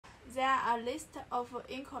there are a list of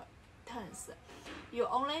incoterms. You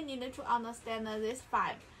only need to understand these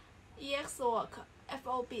 5: EX work,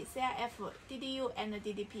 FOB, CIF, DDU, and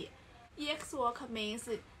DDP. EX work means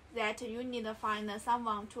that you need to find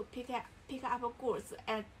someone to pick up goods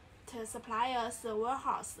at supplier's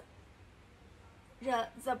warehouse.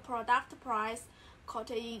 The product price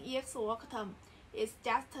quoted in EX work term is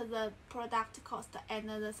just the product cost, and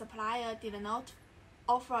the supplier did not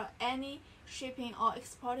offer any shipping or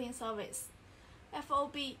exporting service.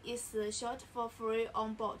 FOB is short for free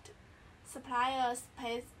on board. Suppliers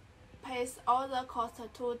pays all the cost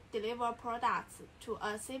to deliver products to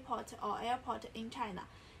a seaport or airport in China,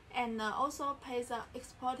 and also pays the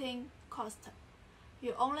exporting cost.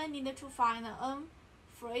 You only need to find a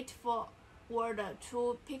freight forwarder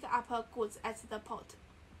to pick up goods at the port.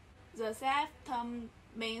 The CIF term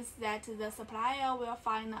means that the supplier will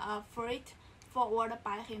find a freight forwarder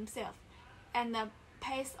by himself, and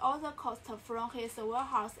pays all the cost from his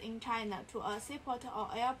warehouse in China to a seaport or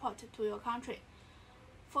airport to your country.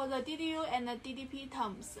 For the DDU and DDP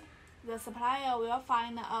terms, the supplier will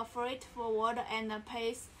find a freight forwarder and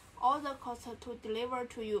pays all the cost to deliver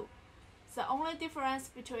to you. The only difference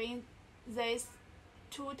between these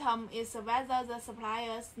two terms is whether the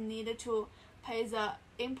suppliers need to pay the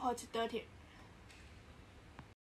import duty.